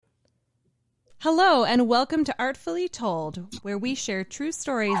Hello, and welcome to Artfully Told, where we share true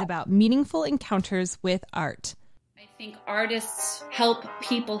stories about meaningful encounters with art. I think artists help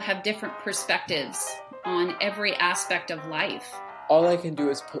people have different perspectives on every aspect of life. All I can do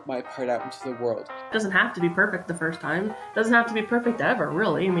is put my part out into the world. It doesn't have to be perfect the first time. It doesn't have to be perfect ever,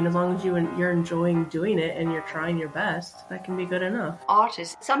 really. I mean, as long as you're enjoying doing it and you're trying your best, that can be good enough. Art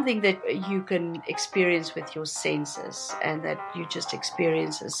is something that you can experience with your senses and that you just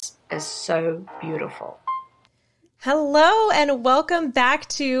experience as so beautiful. Hello, and welcome back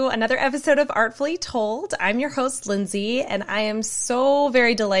to another episode of Artfully Told. I'm your host, Lindsay, and I am so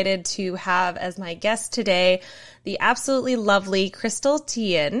very delighted to have as my guest today the absolutely lovely Crystal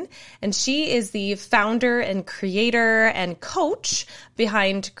Teahan, and she is the founder and creator and coach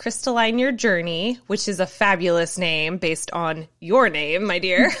behind Crystalline Your Journey, which is a fabulous name based on your name, my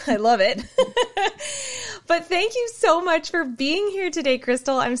dear. I love it. But thank you so much for being here today,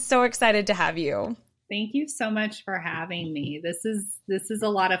 Crystal. I'm so excited to have you. Thank you so much for having me. This is a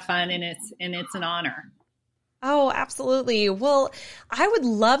lot of fun and it's an honor. Oh, absolutely. Well, I would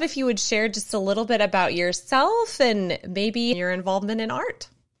love if you would share just a little bit about yourself and maybe your involvement in art.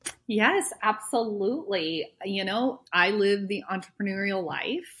 Yes, absolutely. I live the entrepreneurial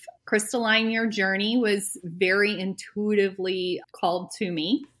life. Crystalline Your Journey was very intuitively called to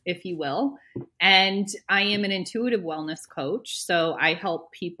me, if you will. And I am an intuitive wellness coach. So I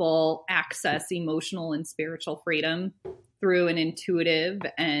help people access emotional and spiritual freedom through an intuitive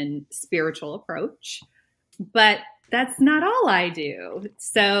and spiritual approach. But that's not all I do.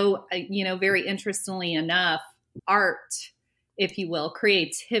 So, very interestingly enough, art, if you will,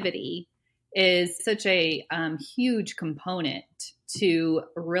 creativity is such a huge component to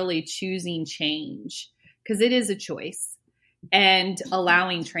really choosing change because it is a choice and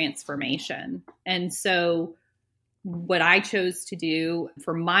allowing transformation. And so what I chose to do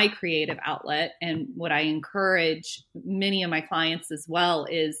for my creative outlet and what I encourage many of my clients as well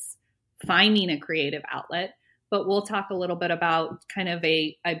is finding a creative outlet. But we'll talk a little bit about kind of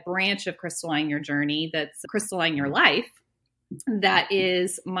a branch of Crystalline Your Journey that's Crystalline Your Life. That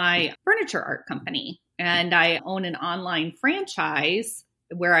is my furniture art company. And I own an online franchise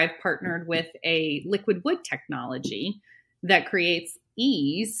where I've partnered with a liquid wood technology that creates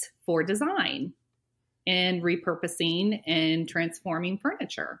ease for design and repurposing and transforming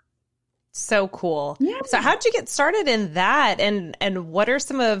furniture. So cool. Yeah. So how'd you get started in that? And what are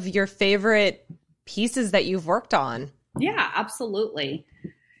some of your favorite pieces that you've worked on? Yeah, absolutely.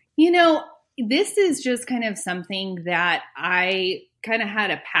 This is just kind of something that I kind of had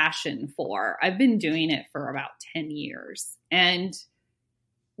a passion for. I've been doing it for about 10 years. And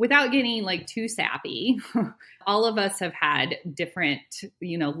without getting too sappy, all of us have had different,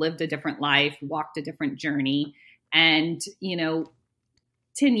 lived a different life, walked a different journey. And,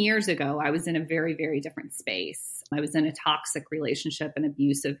 10 years ago, I was in a very, very different space. I was in a toxic relationship, an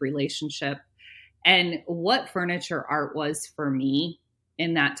abusive relationship. And what furniture art was for me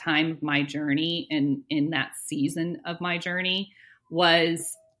in that time of my journey and in that season of my journey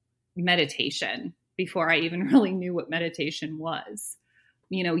was meditation before I even really knew what meditation was.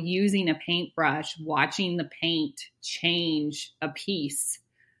 Using a paintbrush, watching the paint change a piece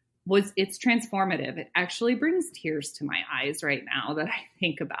it's transformative. It actually brings tears to my eyes right now that I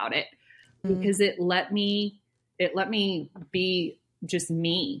think about it because it let me be just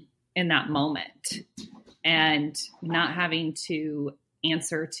me in that moment and not having to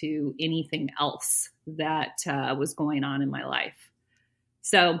answer to anything else that was going on in my life.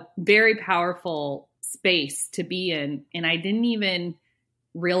 So very powerful space to be in. And I didn't even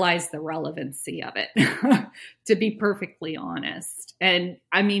realize the relevancy of it, to be perfectly honest. And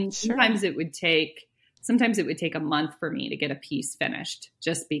I mean, Sure. sometimes it would take a month for me to get a piece finished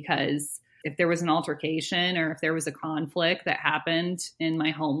just because if there was an altercation or if there was a conflict that happened in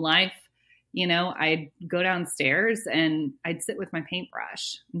my home life, I'd go downstairs and I'd sit with my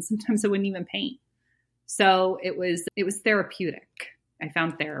paintbrush and sometimes I wouldn't even paint. So it was therapeutic. I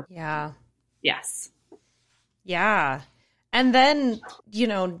found therapy. Yeah. Yes. Yeah. And then,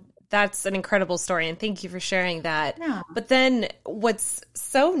 that's an incredible story. And thank you for sharing that. Yeah. But then what's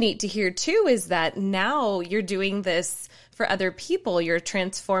so neat to hear too is that now you're doing this for other people. You're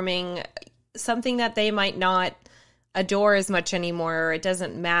transforming something that they might not adore as much anymore, or it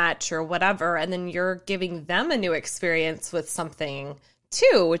doesn't match or whatever. And then you're giving them a new experience with something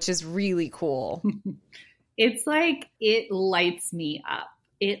too, which is really cool. It's like it lights me up.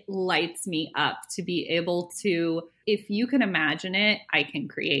 It lights me up to be able to, if you can imagine it, I can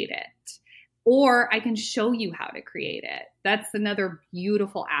create it. Or I can show you how to create it. That's another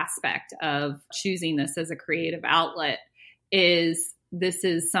beautiful aspect of choosing this as a creative outlet is this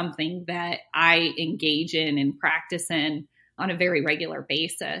is something that I engage in and practice in on a very regular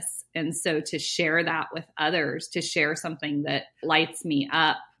basis. And so to share that with others, to share something that lights me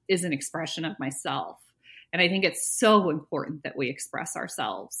up, is an expression of myself. And I think it's so important that we express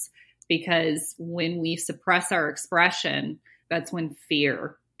ourselves, because when we suppress our expression, that's when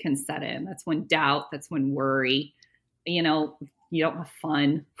fear can set in. That's when doubt, that's when worry, you don't have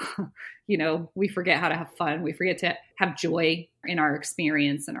fun. We forget how to have fun. We forget to have joy in our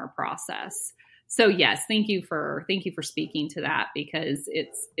experience and our process. So yes, thank you for speaking to that, because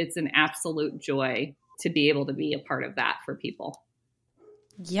it's an absolute joy to be able to be a part of that for people.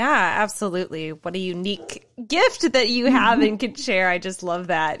 Yeah, absolutely. What a unique gift that you have and can share. I just love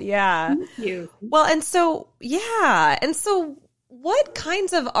that. Yeah. Thank you. Well, and so what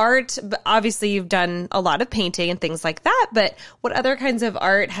kinds of art, obviously you've done a lot of painting and things like that, but what other kinds of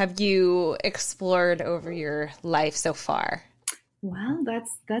art have you explored over your life so far? Well,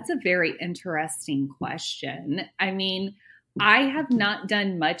 that's a very interesting question. I mean, I have not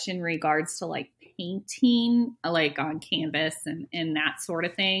done much in regards to like painting, like on canvas and that sort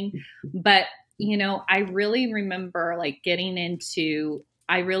of thing. But, I really remember like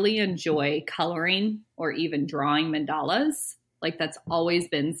I really enjoy coloring or even drawing mandalas. Like that's always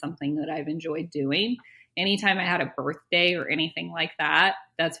been something that I've enjoyed doing. Anytime I had a birthday or anything like that,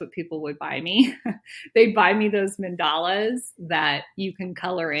 that's what people would buy me. They'd buy me those mandalas that you can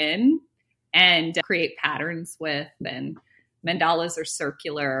color in and create patterns with. And mandalas are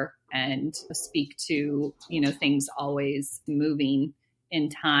circular and speak to, things always moving in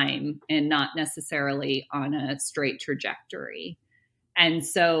time and not necessarily on a straight trajectory. And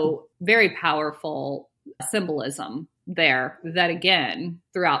so very powerful symbolism there that, again,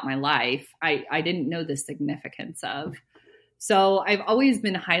 throughout my life, I didn't know the significance of. So I've always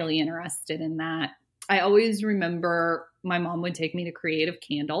been highly interested in that. I always remember my mom would take me to creative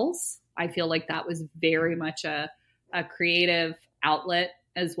candles. I feel like that was very much a creative outlet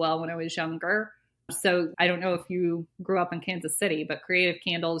as well when I was younger. So I don't know if you grew up in Kansas City, but creative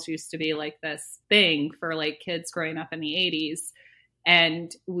candles used to be like this thing for like kids growing up in the 80s.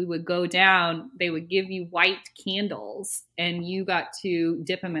 And we would go down, they would give you white candles and you got to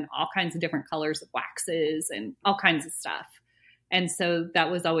dip them in all kinds of different colors of waxes and all kinds of stuff. And so that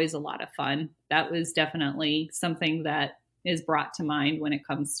was always a lot of fun. That was definitely something that is brought to mind when it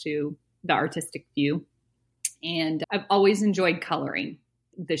comes to the artistic view. And I've always enjoyed coloring,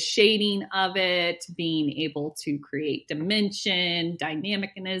 the shading of it, being able to create dimension,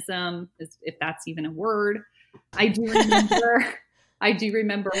 dynamicism, if that's even a word. I do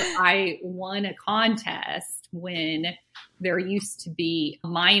remember I won a contest when there used to be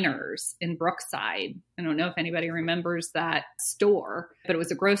Miners in Brookside. I don't know if anybody remembers that store, but it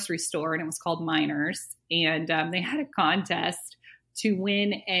was a grocery store and it was called Miners. And they had a contest to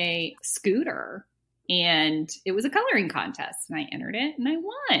win a scooter. And it was a coloring contest and I entered it and I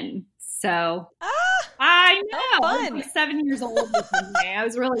won. So I know I was like 7 years old or something. I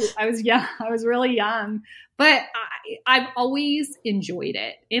was really young, but I've always enjoyed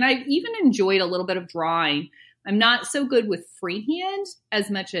it. And I've even enjoyed a little bit of drawing. I'm not so good with freehand as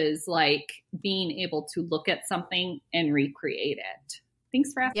much as like being able to look at something and recreate it.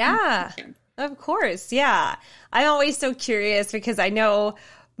 Thanks for asking. Yeah, of course. Yeah. I'm always so curious because I know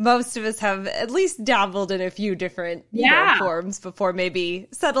most of us have at least dabbled in a few different forms before maybe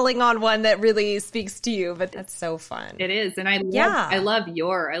settling on one that really speaks to you, but that's so fun. It is. And I love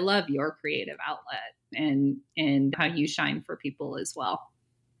your creative outlet and how you shine for people as well.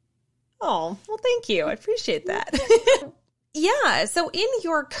 Oh, well, thank you. I appreciate that. Yeah. So in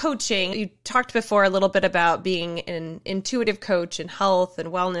your coaching, you talked before a little bit about being an intuitive coach and health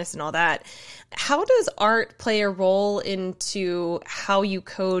and wellness and all that. How does art play a role into how you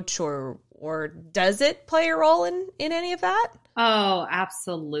coach or does it play a role in any of that? Oh,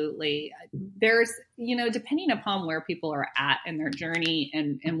 absolutely. There's, depending upon where people are at in their journey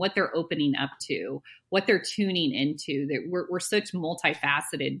and what they're opening up to, what they're tuning into, that we're such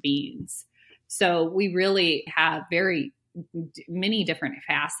multifaceted beings. So we really have very many different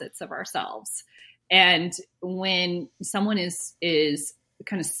facets of ourselves. And when someone is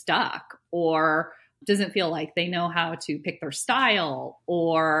kind of stuck or doesn't feel like they know how to pick their style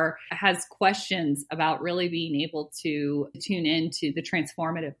or has questions about really being able to tune into the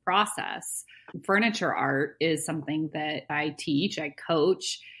transformative process, furniture art is something that I teach, I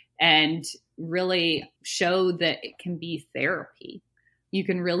coach, and really show that it can be therapy. You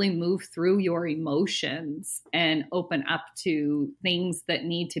can really move through your emotions and open up to things that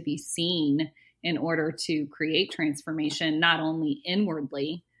need to be seen in order to create transformation, not only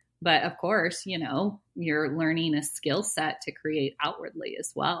inwardly, But of course, you're learning a skill set to create outwardly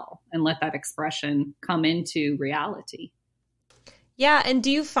as well and let that expression come into reality. Yeah. And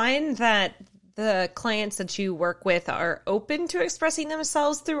do you find that the clients that you work with are open to expressing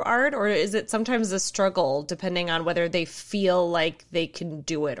themselves through art, or is it sometimes a struggle depending on whether they feel like they can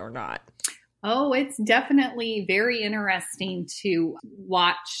do it or not? Oh, it's definitely very interesting to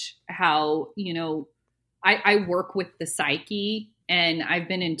watch how, I work with the psyche, and I've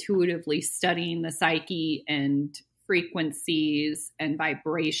been intuitively studying the psyche and frequencies and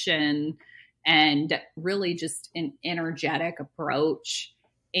vibration and really just an energetic approach.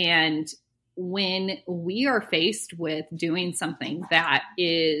 And when we are faced with doing something that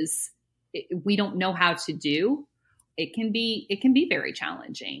we don't know how to do, it can be very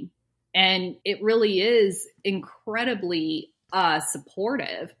challenging. And it really is incredibly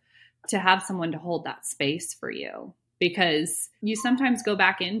supportive to have someone to hold that space for you, because you sometimes go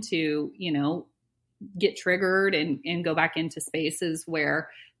back into, get triggered and go back into spaces where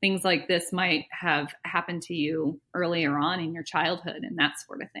things like this might have happened to you earlier on in your childhood and that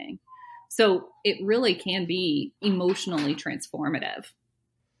sort of thing. So it really can be emotionally transformative.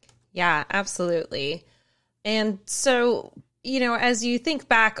 Yeah, absolutely. And so, as you think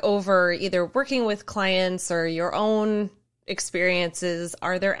back over either working with clients or your own experiences,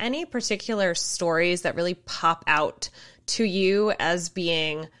 are there any particular stories that really pop out to you as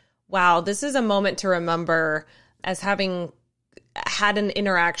being, wow, this is a moment to remember as having had an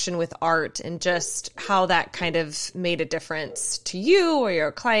interaction with art, and just how that kind of made a difference to you or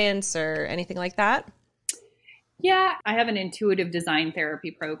your clients or anything like that? Yeah, I have an intuitive design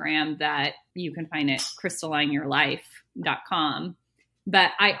therapy program that you can find at crystallineyourlife.com.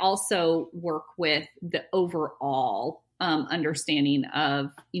 But I also work with the overall understanding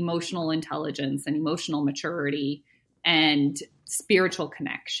of emotional intelligence and emotional maturity and spiritual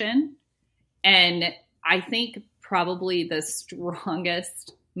connection. And I think probably the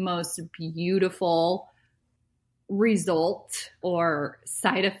strongest, most beautiful result or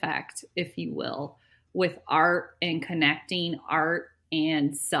side effect, if you will, with art and connecting art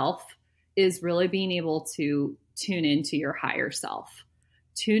and self is really being able to tune into your higher self,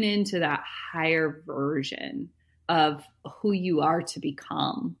 tune into that higher version of who you are to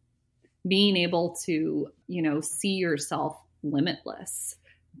become, being able to, see yourself limitless,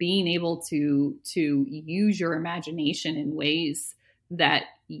 being able to use your imagination in ways that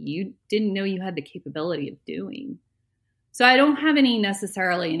you didn't know you had the capability of doing. So I don't have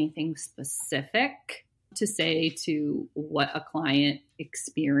necessarily anything specific to say to what a client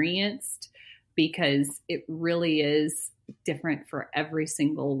experienced, because it really is different for every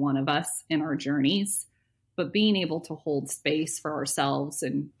single one of us in our journeys. But being able to hold space for ourselves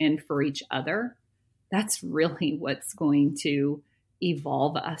and for each other, that's really what's going to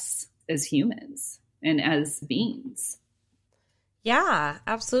evolve us as humans and as beings. Yeah,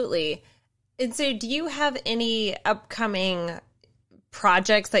 absolutely. And so do you have any upcoming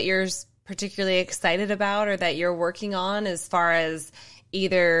projects that you're particularly excited about or that you're working on, as far as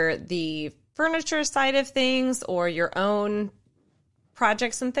either the furniture side of things or your own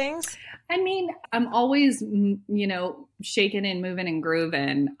projects and things? I mean, I'm always, shaking and moving and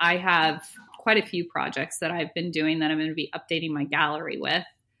grooving. I have quite a few projects that I've been doing that I'm going to be updating my gallery with.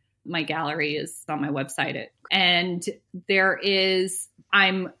 My gallery is on my website. And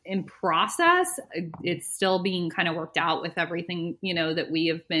I'm in process. It's still being kind of worked out with everything, that we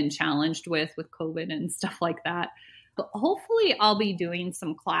have been challenged with COVID and stuff like that. But hopefully I'll be doing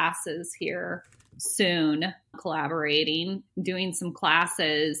some classes here soon, collaborating, doing some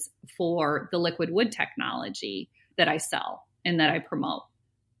classes for the liquid wood technology that I sell and that I promote.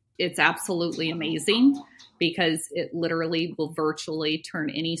 It's absolutely amazing because it literally will virtually turn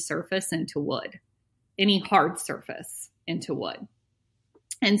any surface into wood, any hard surface into wood.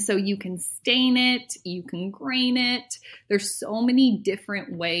 And so you can stain it, you can grain it. There's so many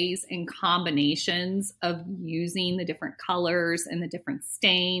different ways and combinations of using the different colors and the different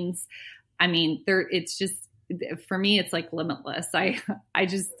stains. I mean, it's just, for me, it's like limitless. I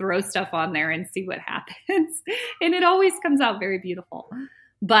just throw stuff on there and see what happens. And it always comes out very beautiful.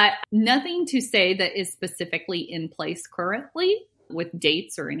 But nothing to say that is specifically in place currently with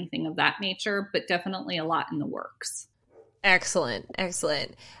dates or anything of that nature, but definitely a lot in the works. Excellent.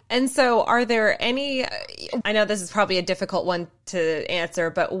 Excellent. And so are there any, I know this is probably a difficult one to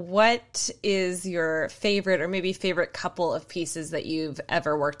answer, but what is your favorite or maybe favorite couple of pieces that you've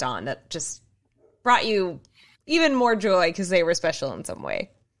ever worked on that just brought you even more joy because they were special in some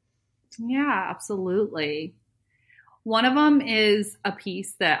way? Yeah, absolutely. One of them is a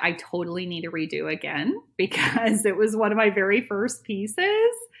piece that I totally need to redo again because it was one of my very first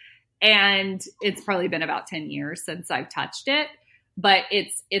pieces. And it's probably been about 10 years since I've touched it, but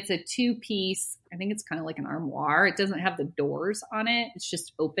it's a 2-piece. I think it's kind of like an armoire. It doesn't have the doors on it. It's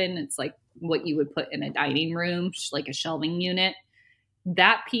just open. It's like what you would put in a dining room, like a shelving unit.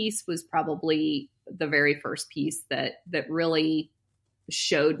 That piece was probably the very first piece that really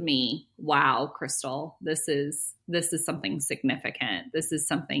showed me, wow, Crystal, this is something significant. This is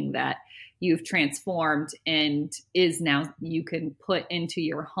something that you've transformed and is now you can put into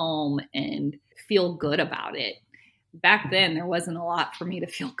your home and feel good about it. Back then, there wasn't a lot for me to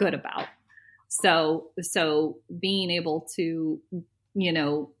feel good about. So being able to,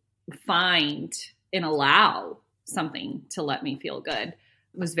 find and allow something to let me feel good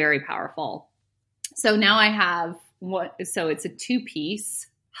was very powerful. So now I have so it's a 2-piece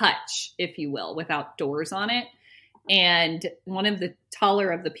hutch, if you will, without doors on it. And one of the taller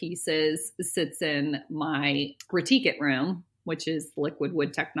of the pieces sits in my Retikit room, which is liquid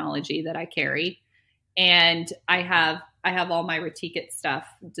wood technology that I carry. And I have all my Retikit stuff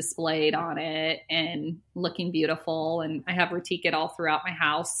displayed on it and looking beautiful. And I have Retikit all throughout my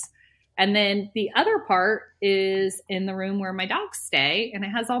house. And then the other part is in the room where my dogs stay, and it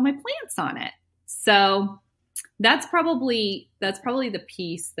has all my plants on it. So that's probably the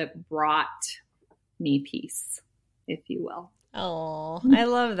piece that brought me peace, if you will. Oh, I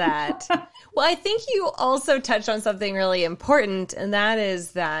love that. Well, I think you also touched on something really important, and that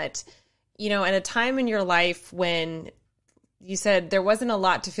is that, at a time in your life when you said there wasn't a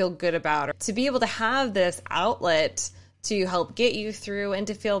lot to feel good about, or to be able to have this outlet to help get you through and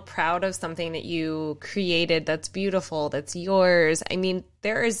to feel proud of something that you created that's beautiful, that's yours. I mean,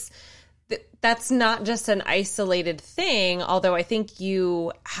 that's not just an isolated thing, although I think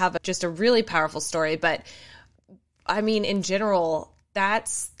you have just a really powerful story. But I mean, in general,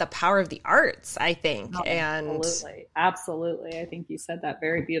 that's the power of the arts, I think. Oh, and absolutely. I think you said that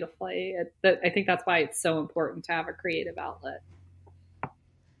very beautifully. I think that's why it's so important to have a creative outlet.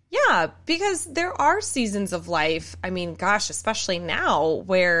 Yeah, because there are seasons of life, I mean, gosh, especially now,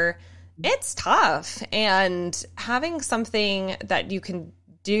 where it's tough. And having something that you can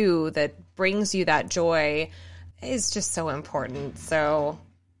do that brings you that joy is just so important. So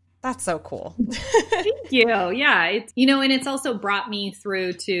that's so cool. Thank you. Yeah. It's, and it's also brought me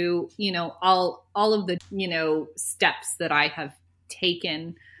through to, all of the, steps that I have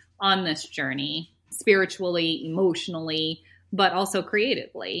taken on this journey, spiritually, emotionally, but also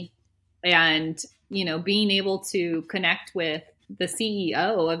creatively. And, being able to connect with the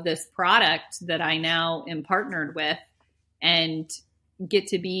CEO of this product that I now am partnered with and get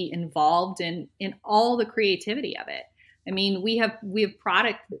to be involved in all the creativity of it. I mean, we have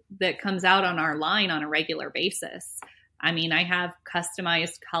product that comes out on our line on a regular basis. I mean, I have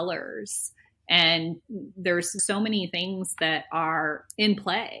customized colors, and there's so many things that are in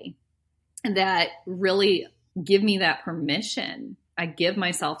play that really give me that permission. I give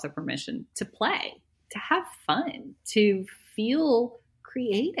myself the permission to play, to have fun, to feel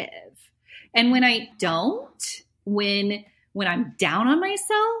creative. And when I don't, when I'm down on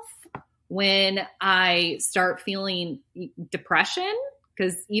myself, when I start feeling depression,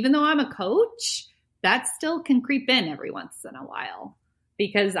 because even though I'm a coach, that still can creep in every once in a while,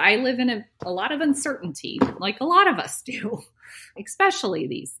 because I live in a lot of uncertainty, like a lot of us do, especially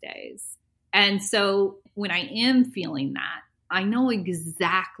these days. And so when I am feeling that, I know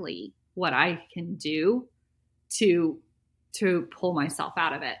exactly what I can do to pull myself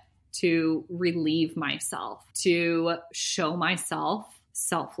out of it, to relieve myself, to show myself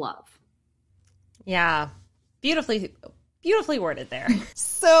self-love. Yeah. Beautifully worded there.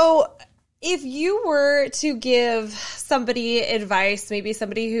 So if you were to give somebody advice, maybe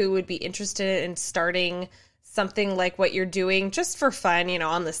somebody who would be interested in starting something like what you're doing just for fun,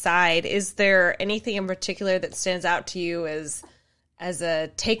 on the side, is there anything in particular that stands out to you as a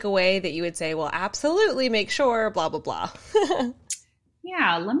takeaway that you would say, well, absolutely make sure, blah, blah, blah?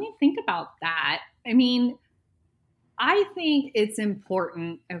 Yeah, let me think about that. I mean, I think it's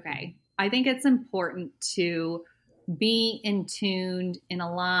important. Okay. I think it's important to be in tuned and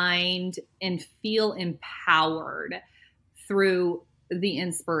aligned and feel empowered through the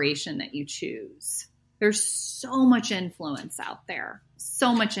inspiration that you choose. There's so much influence out there,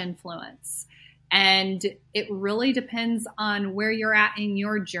 so much influence. And it really depends on where you're at in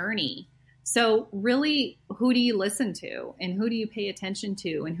your journey. So really, who do you listen to, and who do you pay attention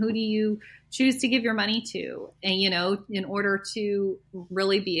to, and who do you choose to give your money to? And, in order to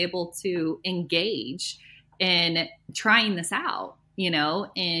really be able to engage in trying this out,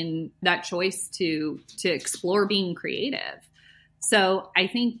 in that choice to explore being creative. So I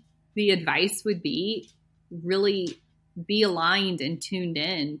think the advice would be really be aligned and tuned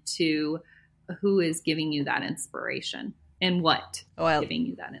in to who is giving you that inspiration and what is giving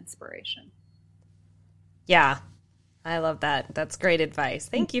you that inspiration. Yeah, I love that. That's great advice.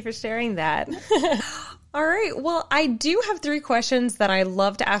 Thank you for sharing that. All right. Well, I do have 3 questions that I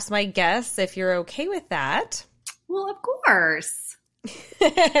love to ask my guests, if you're okay with that. Well, of course.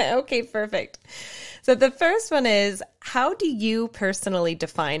 Okay, perfect. So the first one is, how do you personally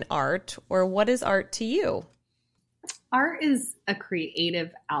define art, or what is art to you? Art is a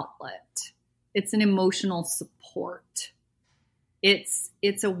creative outlet. It's an emotional support. It's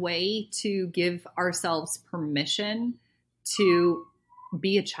a way to give ourselves permission to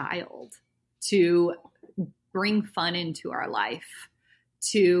be a child, to bring fun into our life,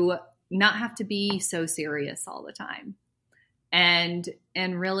 to not have to be so serious all the time, and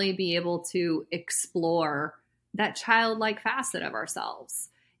really be able to explore that childlike facet of ourselves.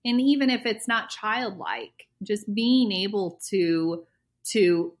 And even if it's not childlike, just being able to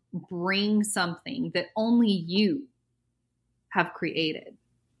bring something that only you have created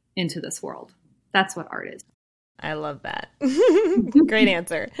into this world. That's what art is. I love that. Great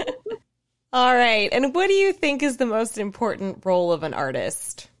answer. All right. And what do you think is the most important role of an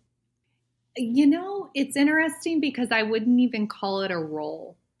artist? You know, it's interesting because I wouldn't even call it a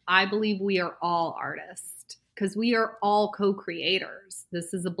role. I believe we are all artists because we are all co-creators.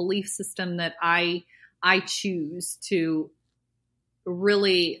 This is a belief system that I choose to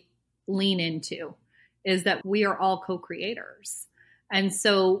really lean into, is that we are all co-creators. And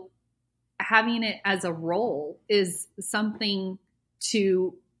so having it as a role is something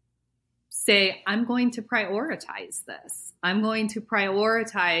to say, I'm going to prioritize this. I'm going to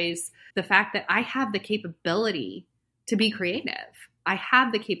prioritize the fact that I have the capability to be creative. I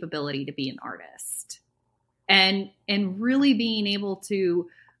have the capability to be an artist, and really being able to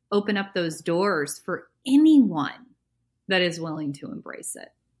open up those doors for anyone that is willing to embrace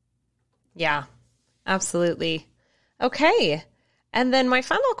it. Yeah, absolutely. Okay. And then my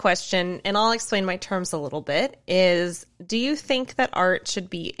final question, and I'll explain my terms a little bit, is do you think that art should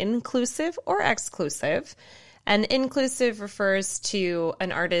be inclusive or exclusive? And inclusive refers to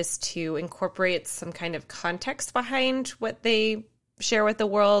an artist who incorporates some kind of context behind what they share with the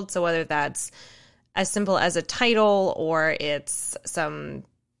world. So whether that's as simple as a title, or it's some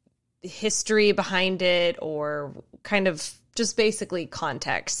history behind it, or kind of just basically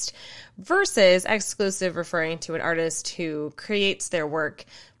context, versus exclusive referring to an artist who creates their work,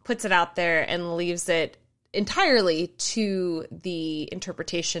 puts it out there, and leaves it entirely to the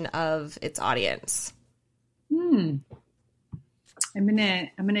interpretation of its audience. I'm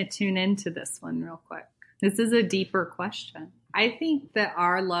gonna tune into this one real quick. This is a deeper question. I think that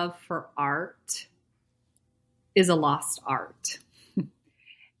our love for art is a lost art.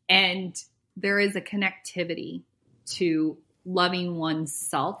 And there is a connectivity to loving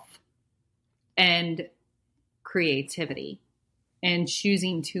oneself and creativity, and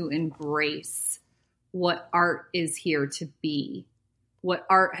choosing to embrace what art is here to be, what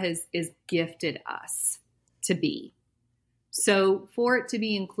art is gifted us to be. So for it to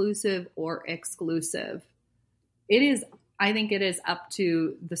be inclusive or exclusive, I think it is up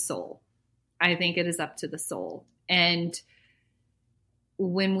to the soul. I think it is up to the soul. And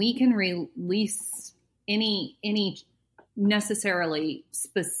when we can release any necessarily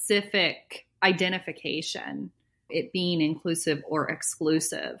specific identification, it being inclusive or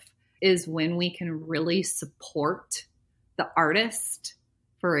exclusive, is when we can really support the artist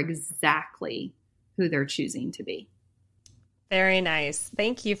for exactly who they're choosing to be. Very nice.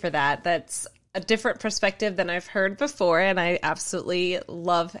 Thank you for that. That's a different perspective than I've heard before, and I absolutely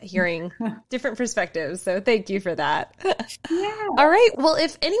love hearing different perspectives. So thank you for that. Yeah. All right. Well,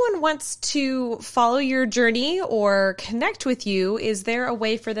 if anyone wants to follow your journey or connect with you, is there a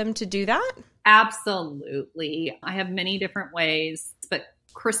way for them to do that? Absolutely. I have many different ways, but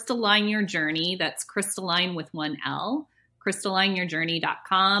Crystalline Your Journey, that's Crystalline with one L.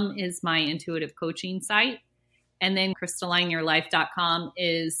 CrystallineYourJourney.com is my intuitive coaching site. And then crystallineyourlife.com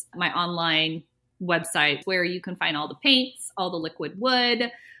is my online website where you can find all the paints, all the liquid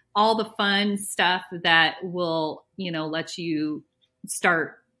wood, all the fun stuff that will, let you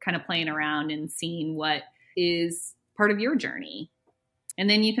start kind of playing around and seeing what is part of your journey. And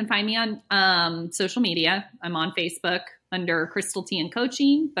then you can find me on social media. I'm on Facebook under Crystal Tian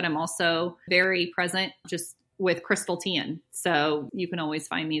Coaching, but I'm also very present just with Crystal Tian. So you can always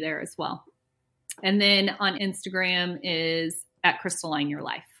find me there as well. And then on Instagram is at Crystalline Your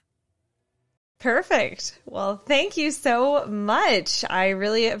Life. Perfect. Well, thank you so much. I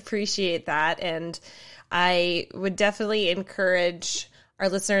really appreciate that. And I would definitely encourage our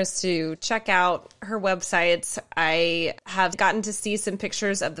listeners to check out her website. I have gotten to see some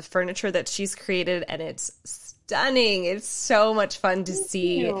pictures of the furniture that she's created, and it's stunning. It's so much fun to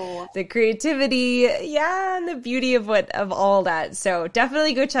see the creativity, and the beauty of all that. So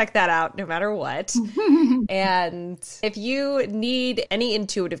definitely go check that out no matter what. And if you need any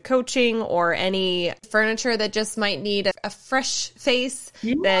intuitive coaching or any furniture that just might need a fresh face,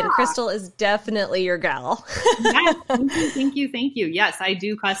 then Crystal is definitely your gal. Yes, thank you. Yes, I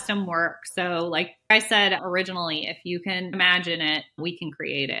do custom work. So like I said originally, if you can imagine it, we can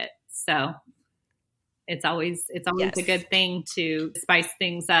create it. So it's always Yes. a good thing to spice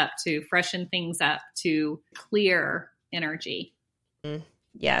things up, to freshen things up, to clear energy.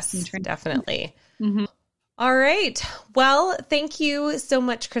 Yes, definitely. Mm-hmm. All right. Well, thank you so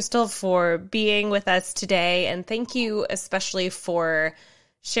much, Crystal, for being with us today. And thank you especially for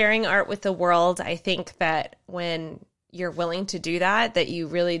sharing art with the world. I think that when you're willing to do that, that you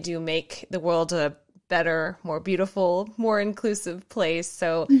really do make the world a better, more beautiful, more inclusive place.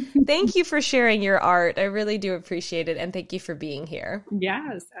 So thank you for sharing your art. I really do appreciate it. And thank you for being here.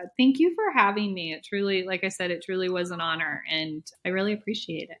 Yes. Thank you for having me. It truly, like I said, it truly was an honor, and I really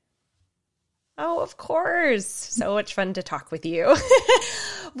appreciate it. Oh, of course. So much fun to talk with you.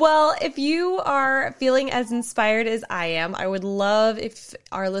 Well, if you are feeling as inspired as I am, I would love if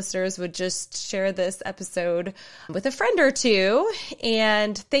our listeners would just share this episode with a friend or two.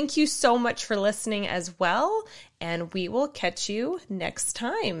 And thank you so much for listening as well. And we will catch you next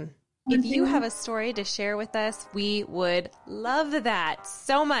time. If you have a story to share with us, we would love that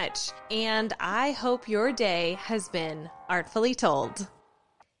so much. And I hope your day has been artfully told.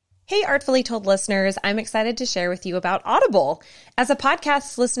 Hey, Artfully Told listeners, I'm excited to share with you about Audible. As a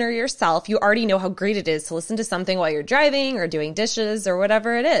podcast listener yourself, you already know how great it is to listen to something while you're driving or doing dishes or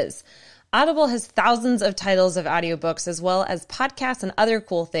whatever it is. Audible has thousands of titles of audiobooks as well as podcasts and other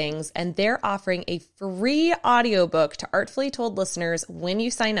cool things, and they're offering a free audiobook to Artfully Told listeners when you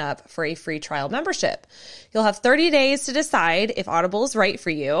sign up for a free trial membership. You'll have 30 days to decide if Audible is right for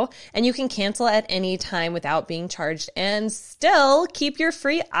you, and you can cancel at any time without being charged and still keep your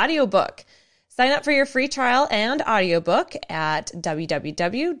free audiobook. Sign up for your free trial and audiobook at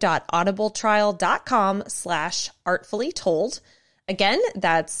www.audibletrial.com/artfullytold. Again,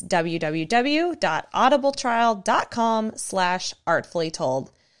 that's www.audibletrial.com/artfullytold.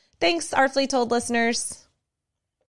 Thanks, Artfully Told listeners.